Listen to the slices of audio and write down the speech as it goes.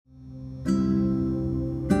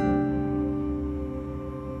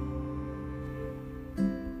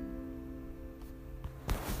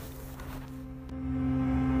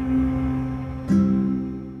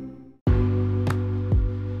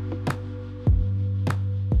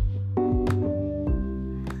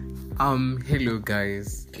Hello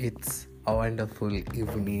guys. It's a wonderful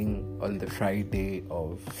evening on the Friday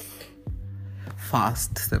of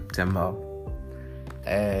 1st September.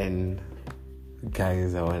 And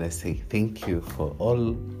guys, I want to say thank you for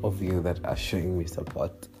all of you that are showing me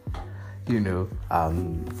support.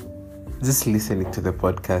 Just listening to the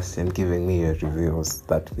podcast and giving me your reviews,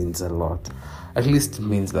 that means a lot. At least it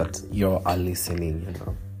means that you are listening,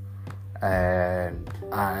 And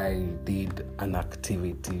I did an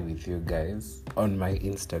activity with you guys on my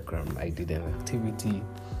Instagram. I did an activity.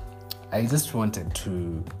 I just wanted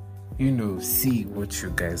to, see what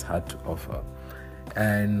you guys had to offer.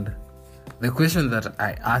 And the question that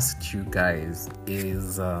I asked you guys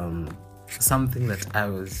is something that I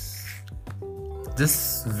was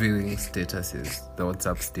just viewing statuses, the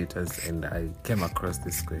WhatsApp status, and I came across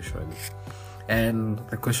this question. And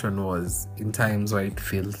the question was, in times where it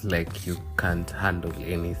feels like you can't handle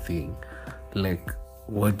anything, like,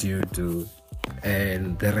 what do you do?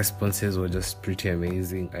 And the responses were just pretty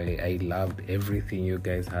amazing. I loved everything you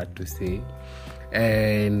guys had to say.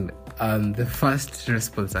 And the first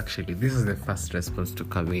response, actually, this is the first response to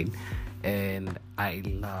come in. And I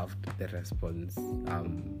loved the response.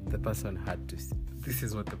 The person had to say, this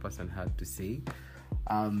is what the person had to say.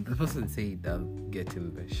 The person said, get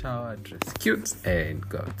in the shower, dress cute, and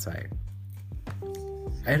go outside.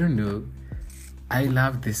 I don't know. I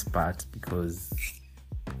love this part because,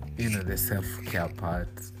 the self-care part,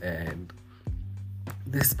 and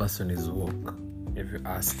this person is woke. If you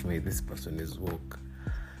ask me, this person is woke.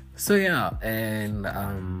 So yeah, and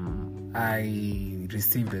I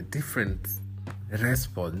received a different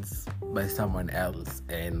response by someone else,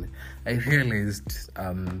 and I realized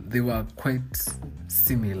they were quite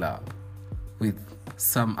similar with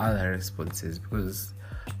some other responses, because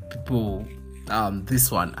people,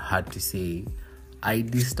 this one had to say, I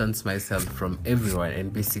distance myself from everyone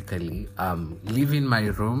and basically live in my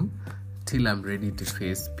room till I'm ready to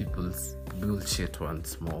face people's bullshit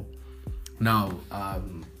once more. Now,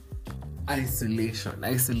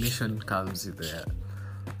 isolation comes with the...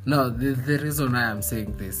 Now, the reason why I'm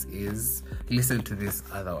saying this is, listen to this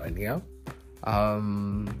other one here.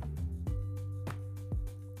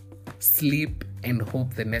 Sleep and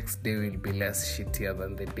hope the next day will be less shittier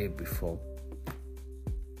than the day before.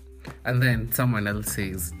 And then someone else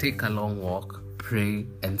says, take a long walk, pray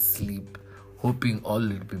and sleep, hoping all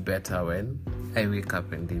will be better when I wake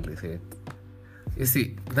up and deal with it. You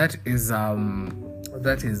see, that is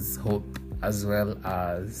hope, as well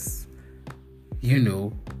as,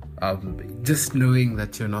 just knowing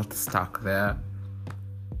that you're not stuck there.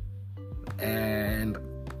 And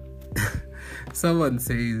someone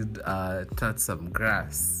said, touch some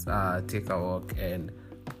grass, take a walk and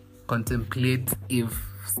contemplate if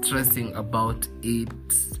stressing about it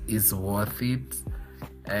is worth it.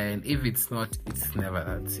 And if it's not, it's never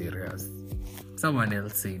that serious. Someone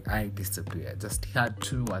else said, I disappear. Just had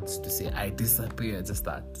 2 words to say, I disappear, just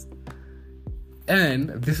that. And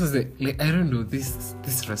this was I don't know, this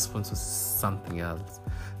response was something else.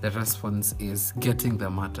 The response is getting the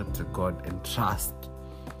matter to God and trust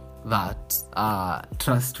that,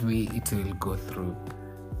 trust me, it will go through.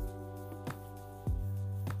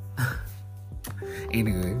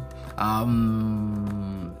 Anyway,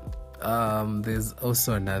 there's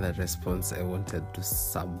also another response I wanted to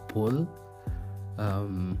sample.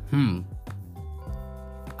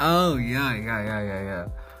 Oh, yeah.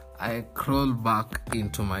 I crawl back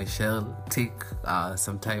into my shell, take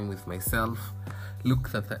some time with myself,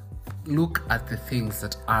 look at the things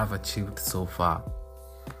that I've achieved so far.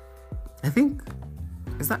 I think,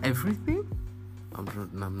 is that everything?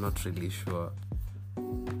 I'm not really sure.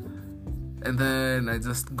 And then I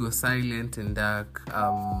just go silent and dark.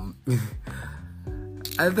 And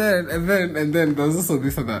then there's also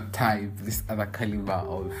this other type, this other caliber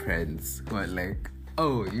of friends who are like,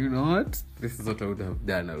 oh, you know what? This is what I would have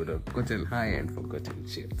done. I would have gotten high and forgotten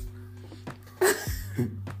shit.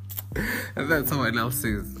 And then someone else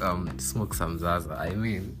says, smoke some Zaza. I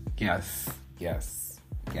mean, yes.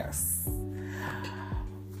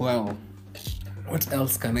 Well, what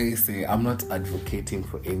else can I say? I'm not advocating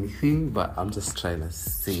for anything, but I'm just trying to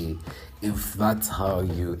say, if that's how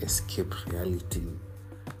you escape reality,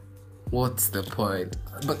 what's the point?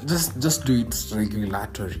 But just do it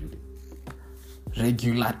regulatorily,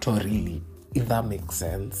 if that makes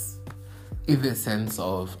sense. In the sense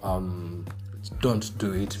of don't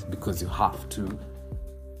do it because you have to.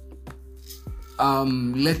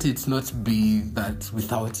 Let it not be that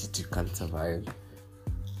without it you can't survive.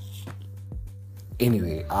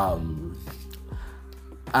 Anyway,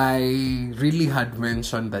 I really had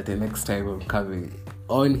mentioned that the next time I'm coming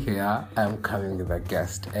on here, I'm coming with a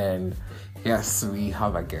guest, and yes, we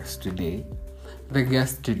have a guest today. The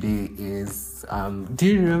guest today is, do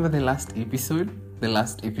you remember the last episode? The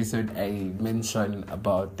last episode I mentioned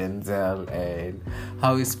about Denzel and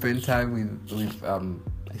how he spent time with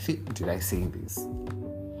I think, did I say this?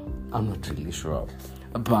 I'm not really sure.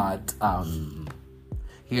 But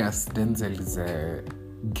yes, Denzel is a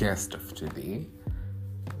guest of today.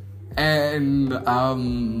 And I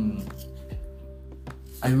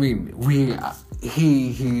mean, he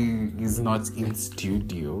is not in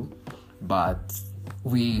studio, but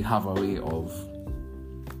we have a way of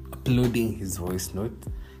uploading his voice note.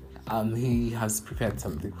 He has prepared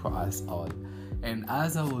something for us all. And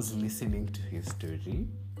as I was listening to his story,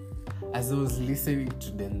 as I was listening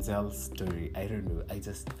to Denzel's story, I don't know, I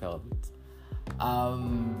just felt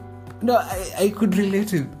I could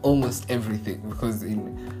relate with almost everything, because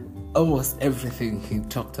in almost everything he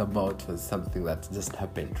talked about was something that just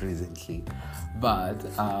happened recently. But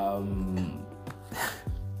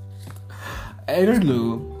I don't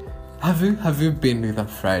know, have you been with a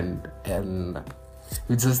friend and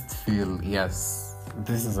you just feel, yes,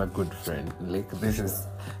 this is a good friend, like this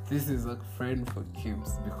is a friend for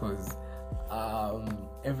keeps, because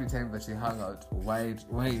every time that you hang out, why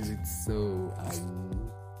is it so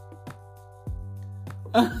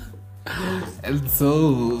and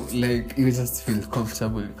so, like, you just feel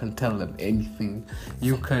comfortable, you can tell them anything,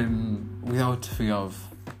 you can, without fear of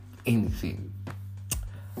anything.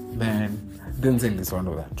 Man, Denzel is one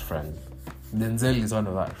of that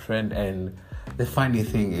friend. And the funny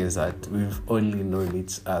thing is that we've only known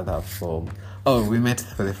each other we met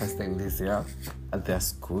for the first time this year at their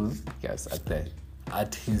school, yes,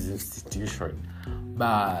 at his institution.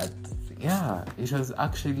 But yeah, it was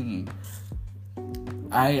actually,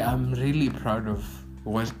 I am really proud of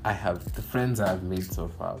what I have, the friends I have made so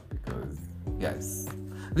far, because yes,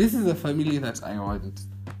 this is a family that I want.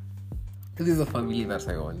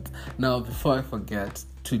 Now, before I forget,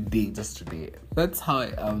 today, that's how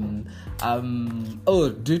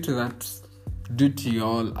due to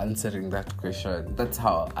y'all answering that question, that's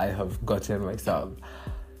how I have gotten myself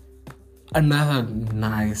another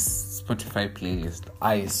nice Spotify playlist.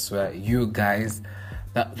 I swear, you guys,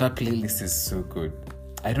 that playlist is so good.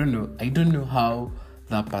 I don't know how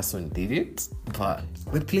that person did it, but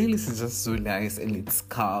the playlist is just so nice and it's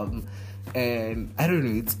calm, and I don't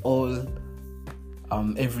know, it's all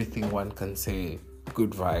everything one can say,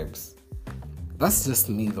 good vibes. That's just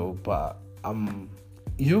me though, but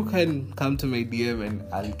you can come to my DM and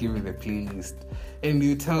I'll give you the playlist and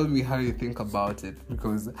you tell me how you think about it,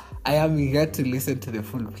 because I am here to listen to the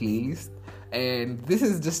full playlist. And this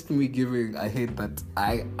is just me giving a hint that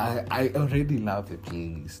I already love the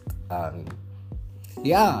playlist.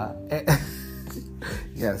 Yeah.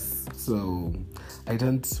 Yes. So I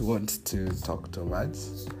don't want to talk too much,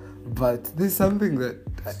 but there's something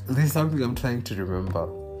I'm trying to remember.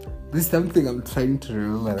 That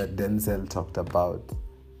Denzel talked about.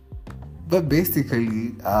 But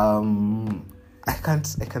basically, I can't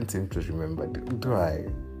seem to remember. Do I?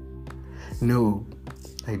 No,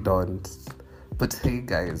 I don't. But hey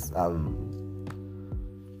guys,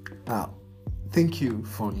 thank you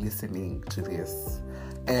for listening to this.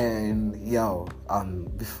 And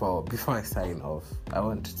before I sign off, I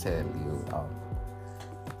want to tell you,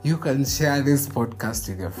 you can share this podcast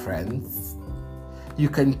with your friends. You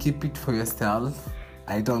can keep it for yourself.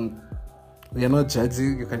 We are not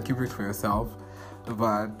judging. You can keep it for yourself.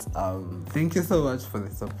 But thank you so much for the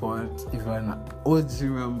support. If you're an OG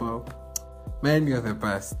member, man, you're the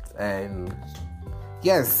best. And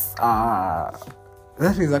yes,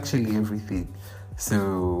 that is actually everything.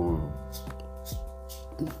 So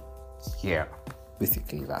yeah,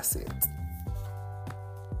 basically that's it.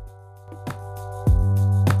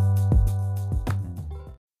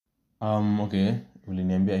 Okay,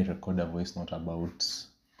 uliniambia I record a voice note about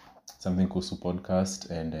something kuhusu podcast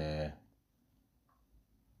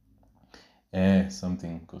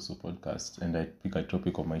and I pick a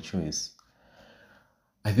topic of my choice.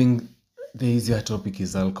 I think the easier topic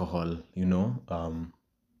is alcohol,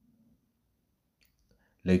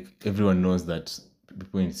 like everyone knows that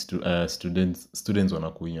people in students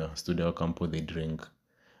wanakunywa, studio campo they drink.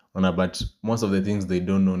 But most of the things they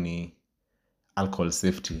don't know ni alcohol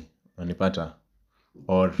safety, unipata,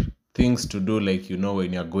 or things to do, like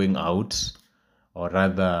when you're going out, or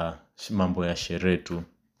rather mambo ya sherehe tu.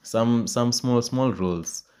 Some small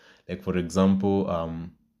rules, like for example,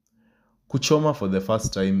 kuchoma for the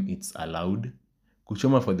first time it's allowed,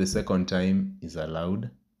 kuchoma for the second time is allowed,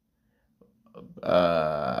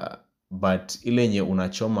 but ile nye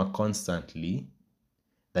unachoma constantly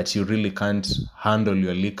that you really can't handle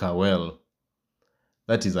your liquor well,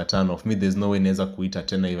 that is a turn off. Me, there's no way naweza kuita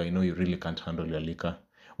tena if I know you really can't handle your liquor.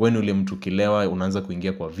 When ule mtu kilewa unaanza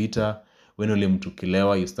kuingia kwa vita. When ule mtu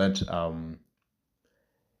kilewa you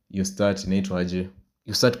start inaitwaje,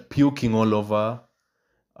 you start puking all over.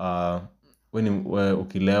 When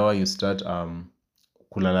ukilewa you start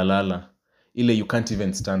kulalalala, ile you can't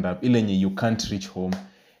even stand up, ile nye you can't reach home.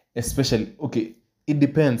 Especially, okay, it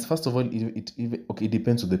depends. First of all, it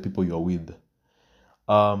depends on the people you're with.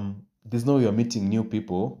 There's no way you're meeting new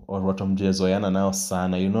people or watu mjezoeana nao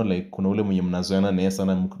sana, like kuna ule mwenye mnazoeana naye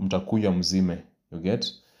sana mtakunywa mzime, you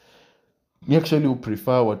get. Me actually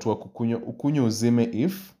prefer watu wa ukunywa uzime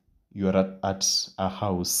if you are at a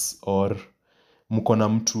house or mko na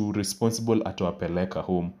mtu responsible atawapeleka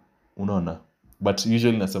home, unaona. But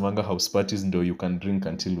usually nasemanga house parties ndio you can drink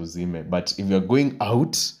until uzime. But if you're going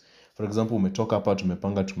out, for example, umetoka hapa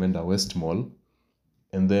tumepanga tumeenda West Mall,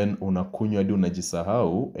 and then unakunywa hadi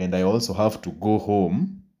unajisahau, and I also have to go home,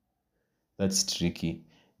 that's tricky.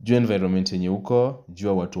 Jua environment yenye uko,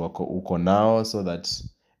 jua watu wako uko nao, so that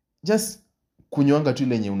just kunywanga tu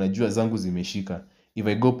ile yenye unajua zangu zimeshika. If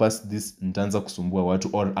I go past this, nitaanza kusumbua watu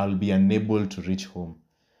or I'll be unable to reach home.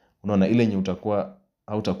 Unaona, ile yenye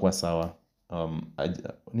hautakuwa sawa.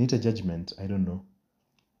 Need a judgment, I don't know.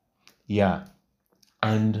 Yeah.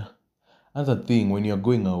 And another thing, when you're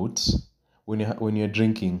going out, when you're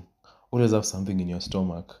drinking, always have something in your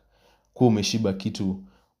stomach. Kuwa umeshiba kitu.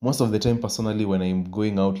 Most of the time, personally, when I'm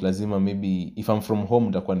going out, lazima maybe, if I'm from home,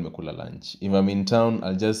 nitakuwa nimekula lunch. If I'm in town,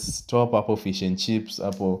 I'll just stop hapo fish and chips,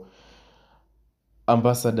 hapo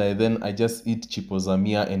Ambassador, then I just eat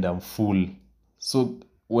chipozamia and I'm full. So,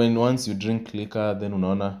 once you drink liquor, then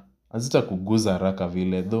unaona, hazita kuguza haraka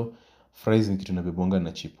vile, though, fries ni kitu nabebonga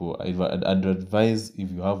na chipo. I'd advise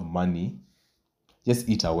if you have money, just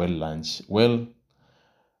eat a well lunch. Well,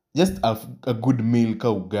 just a good meal ka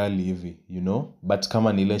ugali hivi, but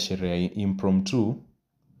kama ni ile sherehe impromptu,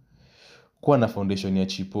 kuwa na foundation ya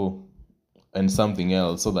chipo and something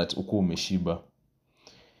else so that uko umeshiba.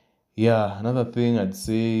 Yeah, another thing I'd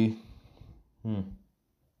say,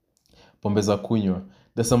 pombe za kunywa.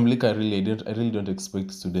 There's some liquor I really don't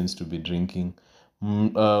expect students to be drinking.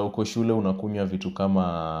 Uko shule unakunywa vitu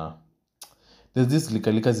kama, there's this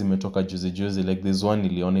liquor zimetoka juzi, like there's one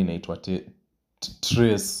niliona inaitwa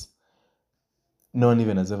Trace. No one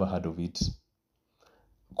even has ever heard of it.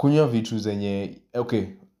 Kunywa vitu zenye, okay,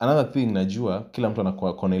 another thing najua, kila mtu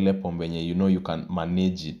anakuwa na ile pombe yenye you can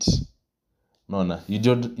manage it. No, you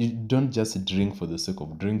don't just drink for the sake of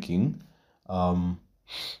drinking.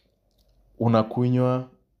 Unakunywa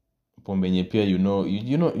pombe yenye pia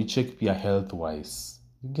you check pia health wise.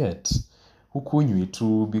 You get, hukunywi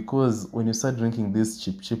tu, because when you start drinking these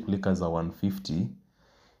cheap liquors are 150,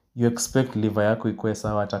 you expect liver yako ikuwe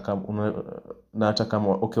sawa hata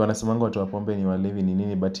kama okay, wanasemanga watu wa pombe ni walevi ni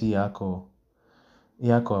nini, but hii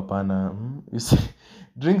yako hapana. You see,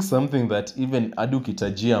 drink something that even hadi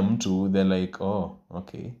ukitajia mtu they're like, oh,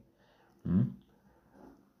 okay.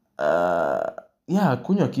 Yeah,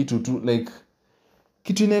 kunywa kitu tu, like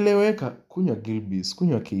kitu inaeleweka. Kunywa Gilbis,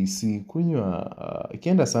 kunywa KC, kunywa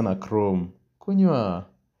ikienda sana Chrome, kunywa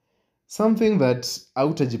something that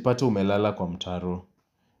hautajipata umelala kwa mtaro.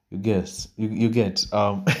 You get.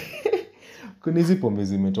 Kuna hizi pombe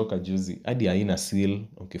zimetoka juzi, hadi haina seal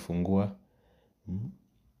ukifungua.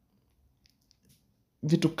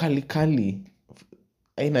 Vitu kali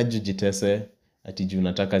haina jujitese ati juu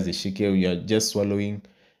unataka zishike, you are just swallowing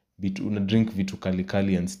una drink vitu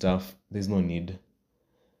kali and stuff. There's no need.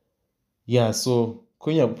 Yeah, so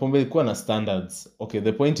kunywa pombe kuwa na standards. Okay,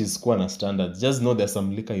 the point is kuwa na standards. Just know there's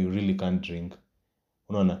some liquor you really can't drink.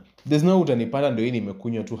 Unaona, there's no utanipata ndio hii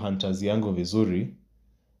nimekunywa tu Hunters yangu vizuri.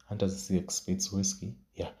 Hunters si expensive whiskey.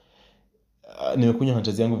 Yeah. Nimekunywa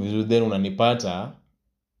Hunters yangu vizuri, then unanipata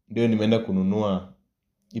ndio nimeenda kununua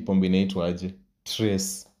hii pombe inaitwa aje?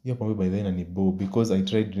 Trace. Hiyo pombe by then ni bow, because I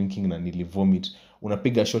tried drinking na nilivomit.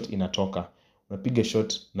 Unapiga shot inatoka. Unapiga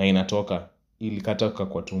shot na inatoka. Ilikataka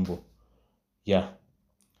kwa tumbo. Yeah.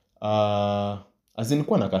 As in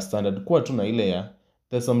kuwa na ka standard. Kuwa tu na ile ya,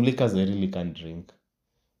 there's some liquors I really can't drink.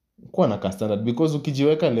 Kuwa na ka standard, because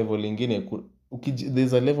ukijiweka level ingine,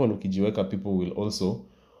 there's a level ukijiweka, people will also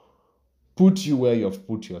put you where you have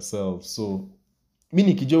put yourself. So mimi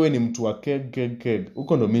nikijua wewe ni mtu wa keg,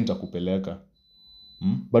 huko ndo mimi nitakupeleka.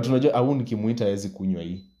 But unajua au nikimuita hawezi kunywa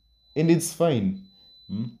hii, and it's fine.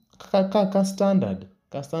 Ka standard.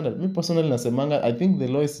 Mimi personally nasemanga, I think the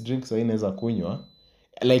lowest drinks inaweza kunywa,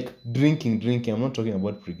 like drinking, I'm not talking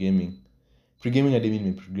about pre-gaming. Pre-gaming hadi mimi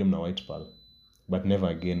nimepregame na White Pearl, but never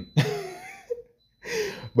again.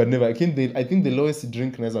 But never. I think the lowest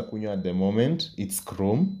drink naweza kunywa at the moment, it's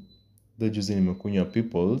Chrome. Though juzi nimekunywa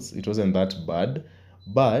People's, it wasn't that bad.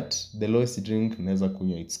 But the lowest drink naweza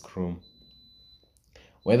kunywa, it's Chrome.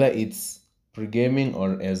 Whether it's pre-gaming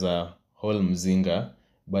or as a whole mzinga,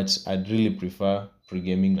 but I'd really prefer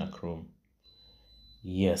pre-gaming na Chrome.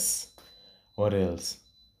 Yes. What else?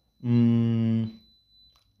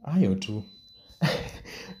 Hayo tu.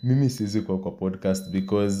 Mimi siwezi kwa podcast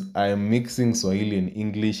because I am mixing Swahili and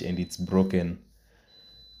English and it's broken.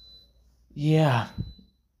 Yeah.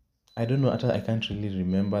 I don't know, I can't really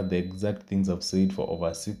remember the exact things I've said for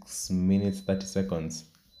over 6 minutes, 30 seconds.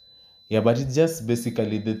 Yeah, but it's just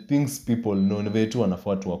basically the things people know. Ni vile tu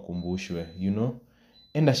wanafaa tu wakumbushwe, you know?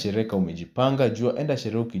 Enda sherehe kama umejipanga, enda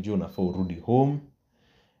sherehe ukijua unafaa urudi home.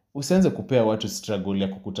 Usianze kupea watu struggle ya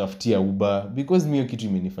kukutafutia Uber because mimi hiyo kitu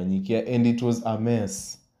imenifanyikia and it was a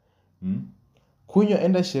mess. Kunywa,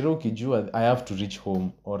 enda sherehe ukijua I have to reach home,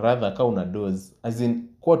 or rather ka una doze, as in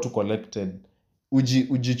kuwa tu collected,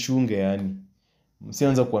 ujichunge yani.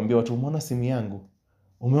 Msianza kuambia watu umeona simu yangu,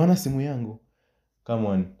 umeona simu yangu, come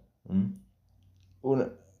on.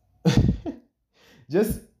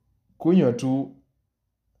 Just kunywa tu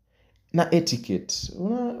na etiquette.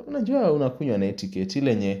 Unajua unakunywa na etiquette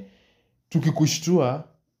ile yenye tukikushtua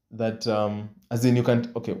that as in you can't,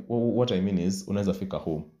 okay, what I mean is unaweza fika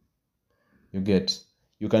home, you get,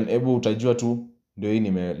 you can able, utajua tu ndio hii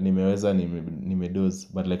nimeweza nimedoze.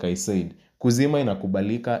 But like I said, kuzima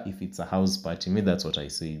inakubalika if it's a house party. Me, that's what I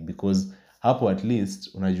say, because hapo at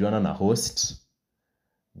least unajuana na host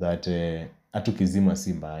that hatu kizima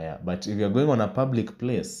si mbaya. But if you're going on a public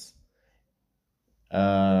place,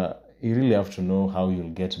 you really have to know how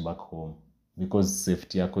you'll get back home, because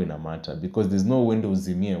safety yako ina matter, because there's no window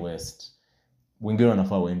uzimie west, wengine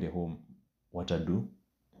wanafaa waende home, what I do,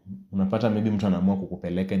 unapata maybe mtu anaamua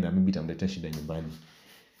kukupeleka na maybe itamletea shida nyumbani.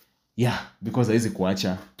 Yeah, because haizi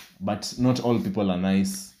kuacha, but not all people are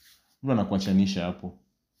nice. Mtu anakuachanisha hapo.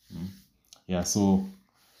 Yeah, so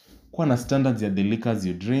kuwa na standards ya the liquors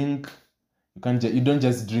you drink. You don't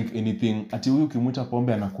just drink anything. Ati huyu ukimuita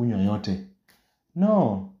pombe anakunywa yote.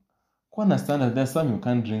 No. Kuwa na standard. There's some you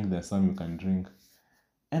can't drink, there's some you can drink.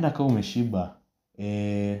 Enda kama umeshiba.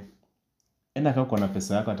 Enda kama uko na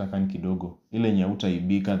pesa yako hata kama kidogo. Ile yenye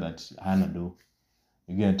hutaibika that hana do.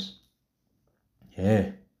 You get?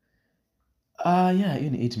 Yeah. Yeah,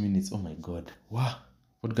 hiyo ni 8 minutes. Oh my god. Wow.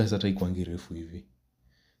 Podcast hata ikuangi refu hivi.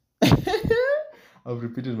 I've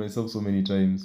repeated myself so many times.